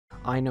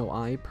I know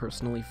I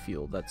personally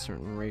feel that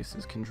certain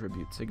races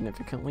contribute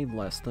significantly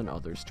less than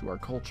others to our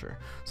culture,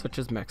 such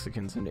as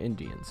Mexicans and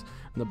Indians,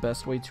 and the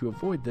best way to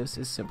avoid this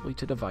is simply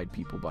to divide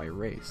people by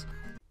race.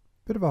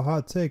 Bit of a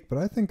hot take, but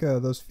I think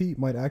those feet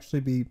might actually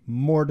be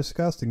more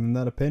disgusting than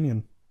that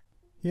opinion.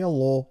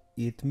 Hello,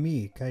 it's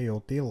me,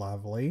 Coyote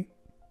Lovely.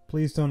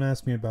 Please don't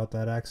ask me about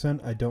that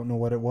accent. I don't know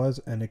what it was,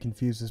 and it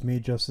confuses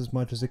me just as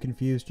much as it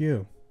confused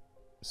you.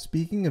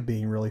 Speaking of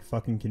being really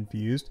fucking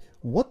confused,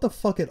 what the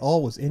fuck at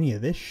all was any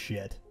of this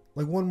shit?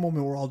 Like, one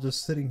moment we're all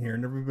just sitting here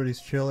and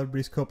everybody's chill,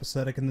 everybody's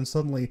copacetic, and then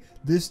suddenly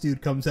this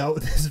dude comes out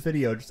with this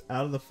video just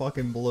out of the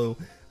fucking blue,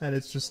 and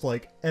it's just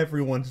like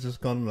everyone's just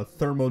gone on a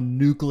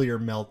thermonuclear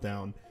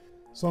meltdown.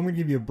 So I'm gonna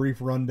give you a brief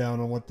rundown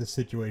on what this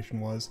situation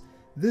was.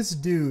 This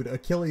dude,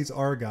 Achilles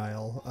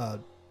Argyle, a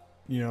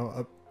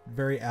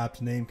very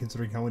apt name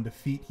considering how into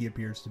feet he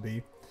appears to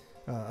be.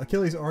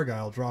 Achilles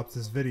Argyle drops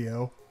this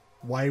video,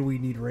 Why We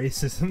Need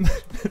Racism.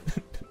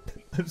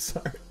 I'm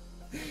sorry.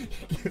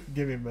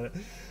 Give me a minute.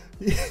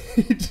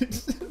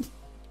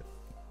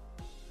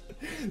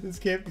 This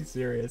can't be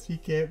serious. He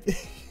can't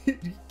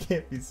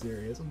be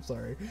serious. I'm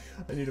sorry.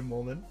 I need a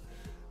moment.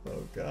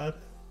 Oh god.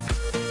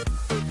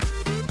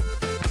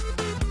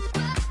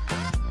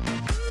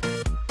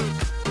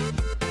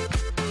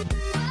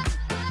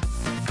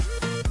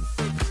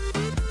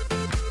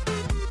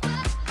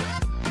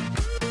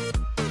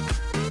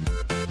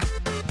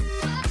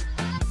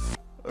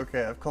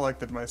 Okay, I've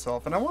collected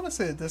myself, and I want to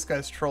say that this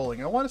guy's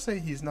trolling. I want to say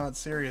he's not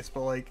serious,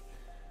 but like,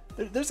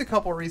 there's a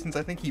couple reasons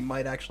I think he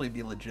might actually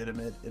be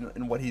legitimate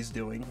in what he's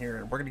doing here,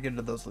 and we're gonna get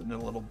into those in a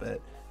little bit.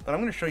 But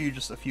I'm gonna show you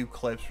just a few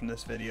clips from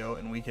this video,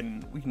 and we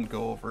can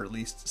go over at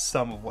least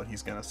some of what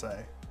he's gonna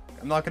say.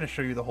 I'm not gonna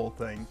show you the whole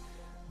thing,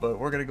 but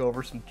we're gonna go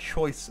over some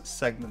choice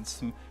segments,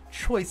 some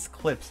choice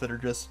clips that are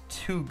just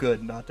too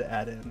good not to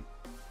add in.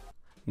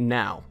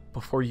 Now,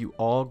 before you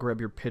all grab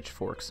your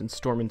pitchforks and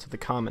storm into the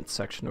comments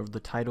section over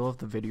the title of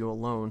the video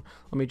alone,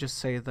 let me just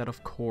say that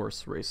of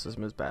course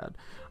racism is bad.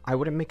 I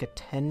wouldn't make a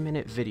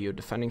 10-minute video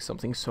defending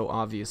something so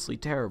obviously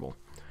terrible.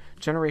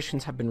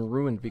 Generations have been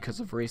ruined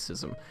because of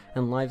racism,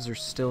 and lives are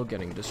still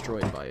getting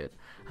destroyed by it.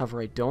 However,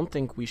 I don't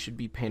think we should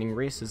be painting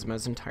racism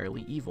as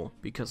entirely evil,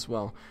 because,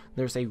 well,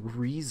 there's a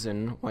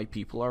reason why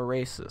people are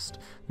racist,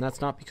 and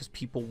that's not because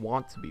people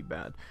want to be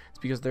bad, it's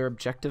because there are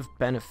objective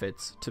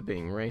benefits to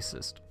being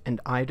racist. And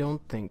I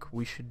don't think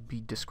we should be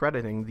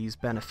discrediting these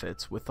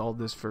benefits with all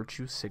this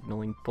virtue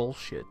signaling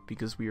bullshit,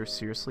 because we are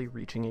seriously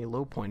reaching a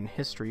low point in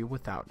history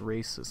without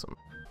racism.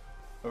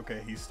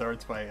 Okay, he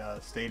starts by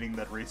stating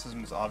that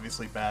racism is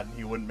obviously bad and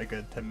he wouldn't make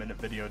a 10-minute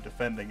video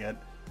defending it,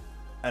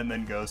 and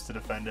then goes to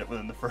defend it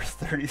within the first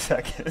 30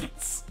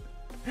 seconds.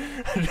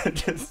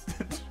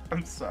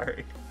 I'm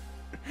sorry.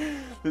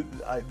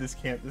 This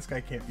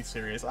guy can't be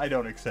serious. I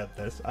don't accept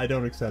this. I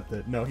don't accept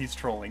it. No, he's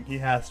trolling. He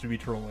has to be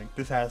trolling.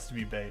 This has to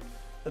be bait.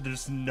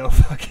 There's no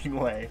fucking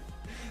way.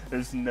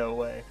 There's no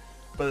way.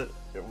 But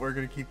we're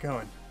gonna keep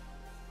going.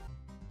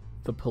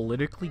 The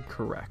politically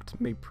correct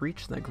may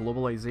preach that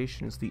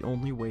globalization is the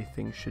only way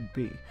things should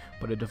be,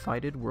 but a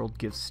divided world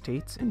gives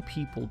states and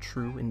people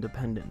true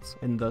independence,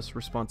 and thus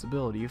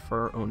responsibility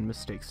for our own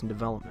mistakes and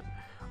development.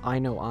 I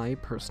know I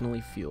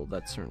personally feel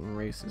that certain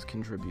races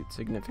contribute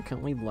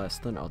significantly less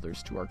than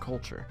others to our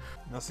culture.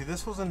 Now see,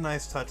 this was a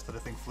nice touch that I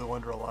think flew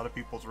under a lot of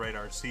people's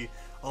radars. See,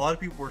 a lot of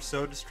people were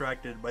so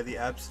distracted by the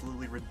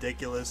absolutely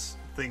ridiculous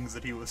things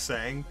that he was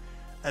saying,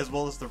 as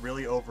well as the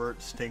really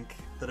overt stink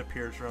that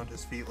appears around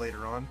his feet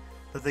later on,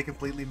 that they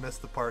completely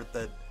missed the part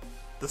that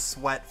the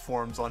sweat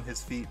forms on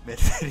his feet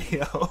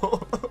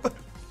mid-video.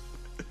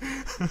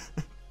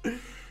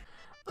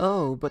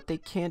 Oh, but they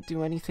can't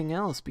do anything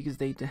else because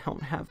they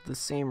don't have the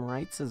same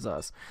rights as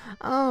us.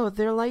 Oh,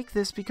 they're like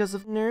this because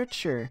of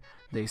nurture,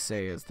 they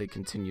say as they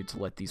continue to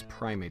let these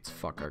primates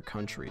fuck our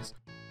countries.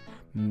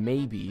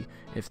 Maybe,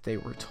 if they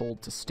were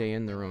told to stay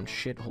in their own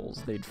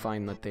shitholes, they'd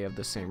find that they have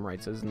the same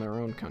rights as in their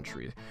own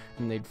country,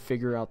 and they'd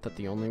figure out that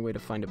the only way to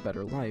find a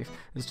better life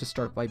is to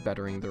start by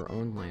bettering their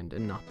own land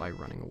and not by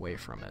running away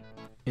from it.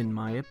 In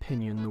my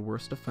opinion, the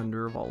worst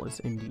offender of all is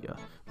India.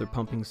 They're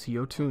pumping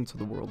CO2 into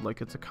the world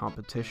like it's a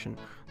competition.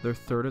 They're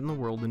third in the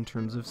world in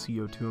terms of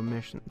CO2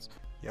 emissions.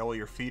 Yeah, well,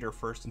 your feet are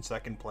first and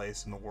second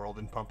place in the world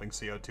in pumping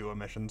CO2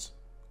 emissions.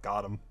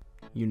 Got 'em.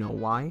 You know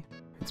why?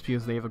 It's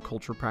because they have a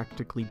culture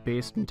practically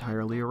based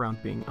entirely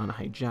around being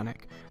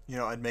unhygienic. You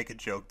know, I'd make a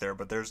joke there,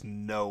 but there's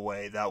no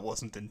way that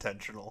wasn't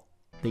intentional.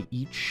 They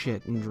eat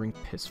shit and drink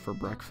piss for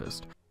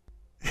breakfast.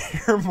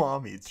 Your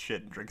mom eats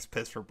shit and drinks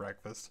piss for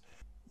breakfast.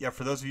 Yeah,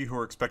 for those of you who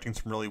are expecting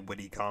some really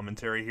witty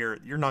commentary here,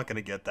 you're not going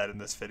to get that in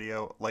this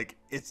video. Like,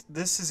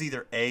 this is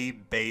either A,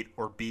 bait,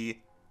 or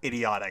B,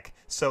 idiotic.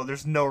 So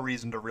there's no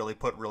reason to really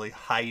put really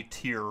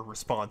high-tier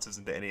responses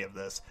into any of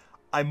this.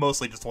 I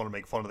mostly just want to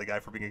make fun of the guy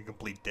for being a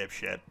complete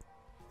dipshit.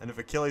 And if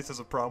Achilles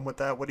has a problem with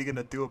that, what are you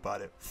going to do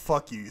about it?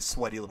 Fuck you, you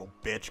sweaty little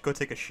bitch. Go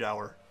take a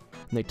shower.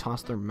 And they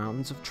toss their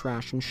mountains of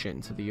trash and shit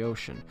into the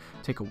ocean.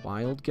 Take a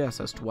wild guess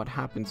as to what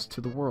happens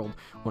to the world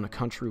when a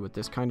country with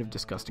this kind of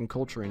disgusting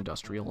culture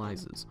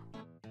industrializes.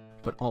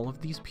 But all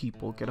of these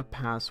people get a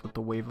pass with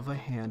the wave of a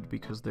hand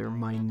because they're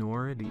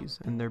minorities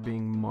and they're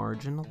being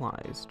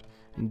marginalized.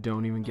 And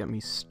don't even get me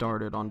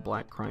started on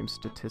black crime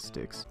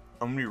statistics.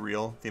 I'm gonna be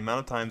real, the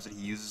amount of times that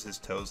he uses his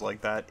toes like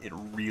that, it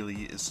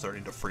really is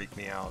starting to freak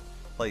me out.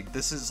 Like,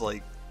 this is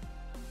like,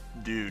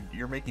 dude,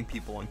 you're making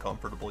people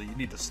uncomfortable. You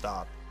need to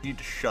stop. You need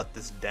to shut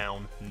this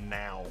down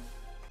now.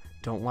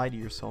 Don't lie to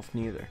yourself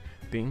neither.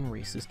 Being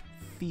racist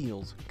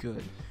feels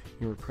good.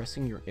 You're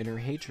repressing your inner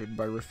hatred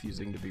by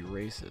refusing to be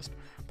racist,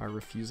 by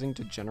refusing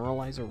to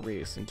generalize a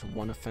race into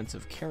one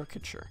offensive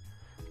caricature.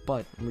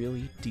 But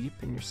really, deep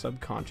in your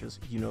subconscious,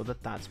 you know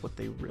that that's what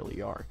they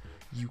really are.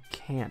 You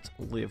can't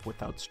live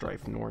without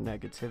strife nor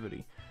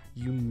negativity.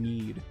 You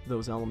need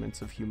those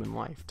elements of human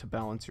life to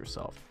balance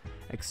yourself.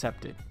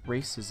 Accept it.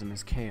 Racism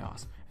is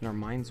chaos, and our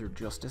minds are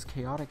just as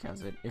chaotic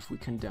as it if we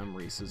condemn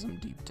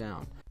racism deep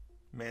down.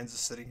 Man's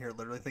just sitting here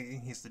literally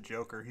thinking he's the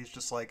Joker. He's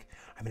just like,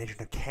 I'm an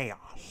agent of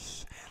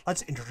chaos.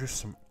 Let's introduce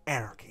some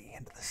anarchy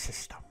into the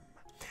system.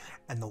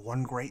 And the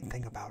one great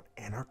thing about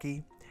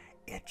anarchy,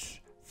 it's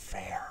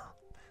fair.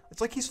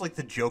 It's like he's like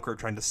the Joker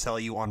trying to sell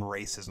you on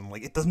racism.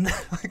 Like, it doesn't,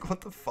 like,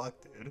 what the fuck,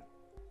 dude?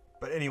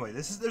 But anyway,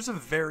 there's a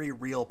very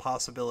real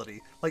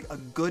possibility, like a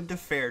good to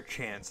fair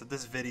chance that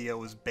this video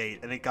was bait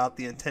and it got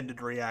the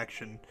intended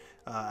reaction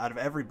out of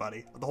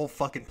everybody, the whole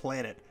fucking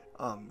planet,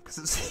 because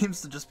it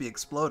seems to just be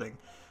exploding.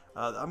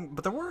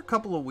 But there were a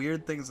couple of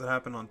weird things that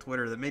happened on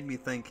Twitter that made me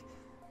think,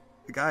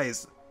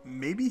 guys,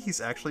 maybe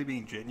he's actually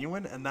being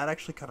genuine, and that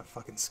actually kind of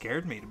fucking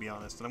scared me, to be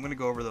honest, and I'm going to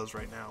go over those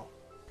right now.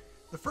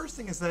 The first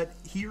thing is that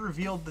he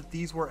revealed that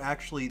these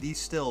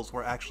stills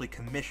were actually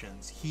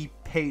commissions. He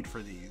paid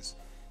for these.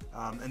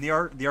 And the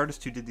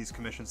artist who did these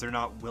commissions, they're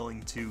not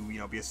willing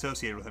to, be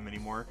associated with him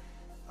anymore.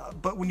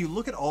 But when you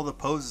look at all the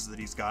poses that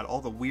he's got,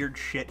 all the weird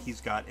shit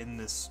he's got in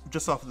this,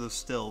 just off of those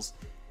stills,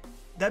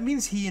 that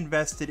means he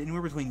invested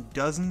anywhere between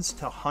dozens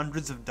to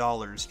hundreds of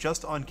dollars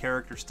just on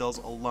character stills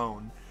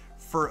alone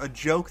for a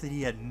joke that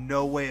he had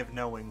no way of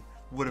knowing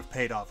would have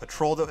paid off. A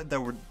troll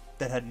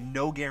that had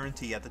no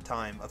guarantee at the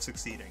time of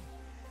succeeding.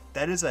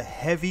 That is a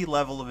heavy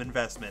level of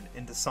investment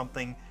into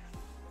something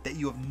that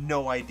you have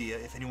no idea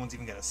if anyone's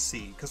even going to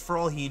see. Because for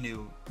all he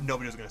knew,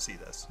 nobody was going to see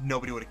this.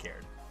 Nobody would have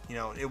cared.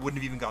 It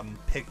wouldn't have even gotten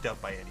picked up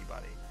by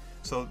anybody.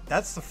 So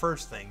that's the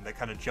first thing that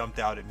kind of jumped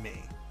out at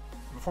me.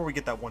 Before we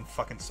get that one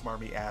fucking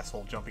smarmy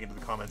asshole jumping into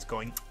the comments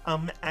going,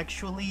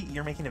 actually,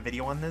 you're making a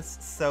video on this,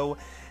 so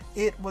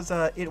it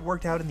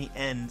worked out in the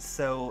end,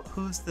 so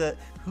who's the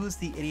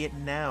idiot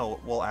now?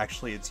 Well,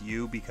 actually, it's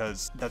you,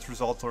 because that's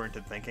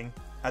results-oriented thinking.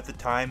 At the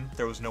time,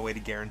 there was no way to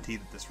guarantee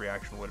that this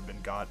reaction would have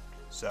been got,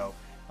 so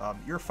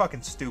you're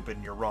fucking stupid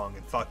and you're wrong,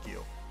 and fuck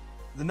you.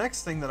 The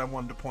next thing that I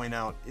wanted to point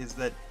out is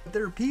that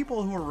there are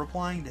people who are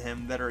replying to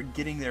him that are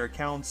getting their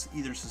accounts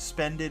either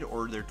suspended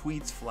or their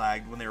tweets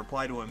flagged when they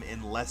reply to him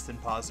in less than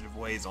positive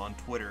ways on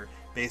Twitter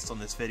based on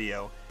this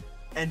video.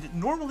 And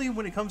normally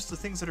when it comes to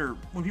things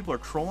when people are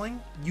trolling,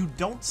 you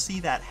don't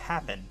see that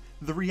happen.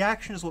 The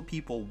reaction is what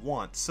people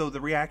want, so the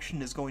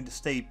reaction is going to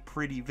stay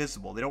pretty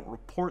visible. They don't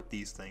report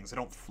these things, they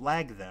don't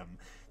flag them,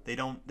 they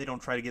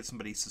don't try to get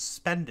somebody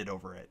suspended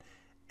over it.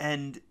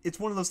 And it's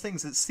one of those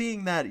things that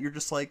seeing that, you're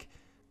just like,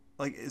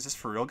 is this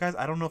for real, guys?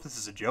 I don't know if this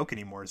is a joke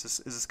anymore. Is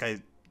this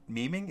guy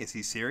memeing? Is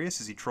he serious?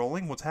 Is he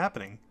trolling? What's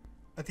happening?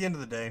 At the end of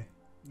the day,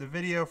 the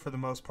video, for the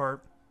most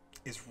part,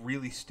 is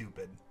really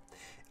stupid.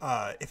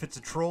 If it's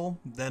a troll,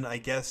 then I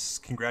guess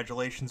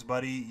congratulations,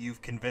 buddy.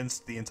 You've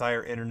convinced the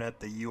entire internet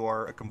that you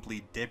are a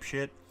complete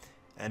dipshit.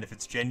 And if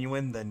it's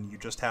genuine, then you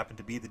just happen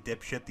to be the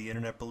dipshit the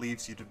internet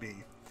believes you to be.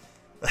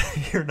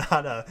 You're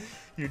not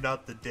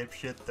the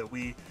dipshit that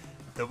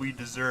we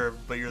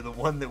deserved, but you're the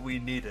one that we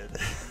needed.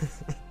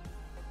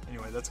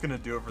 Anyway, that's gonna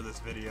do it for this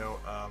video.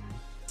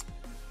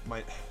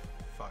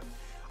 Fuck.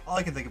 All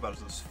I can think about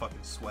is those fucking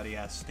sweaty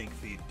ass stink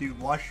feet. Dude,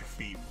 wash your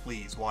feet,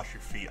 please. Wash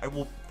your feet. I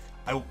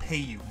will pay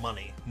you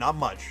money, not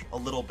much, a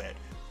little bit,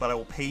 but I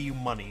will pay you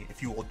money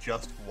if you will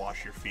just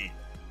wash your feet.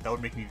 That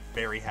would make me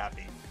very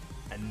happy,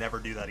 and never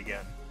do that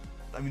again.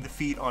 I mean, the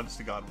feet, honest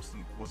to God,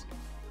 was.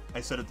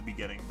 I said at the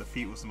beginning, the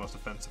feet was the most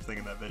offensive thing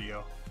in that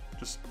video.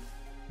 Just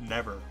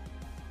never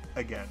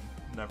again.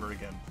 Never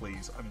again,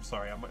 please. I'm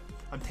sorry,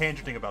 I'm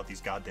tangenting about these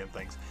goddamn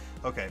things.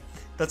 Okay,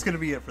 that's gonna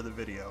be it for the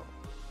video.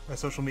 My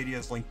social media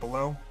is linked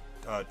below.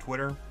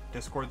 Twitter,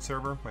 Discord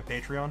server, my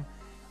Patreon.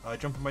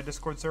 Jump in my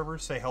Discord server,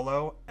 say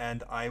hello,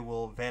 and I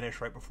will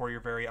vanish right before your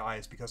very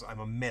eyes because I'm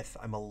a myth,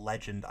 I'm a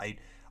legend.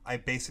 I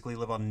basically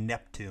live on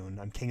Neptune.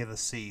 I'm king of the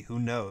sea. Who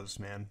knows,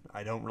 man?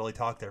 I don't really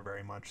talk there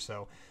very much,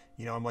 so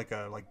I'm like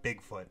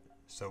Bigfoot.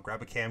 So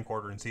grab a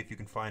camcorder and see if you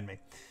can find me.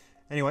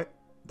 Anyway,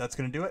 that's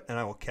gonna do it, and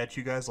I will catch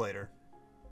you guys later.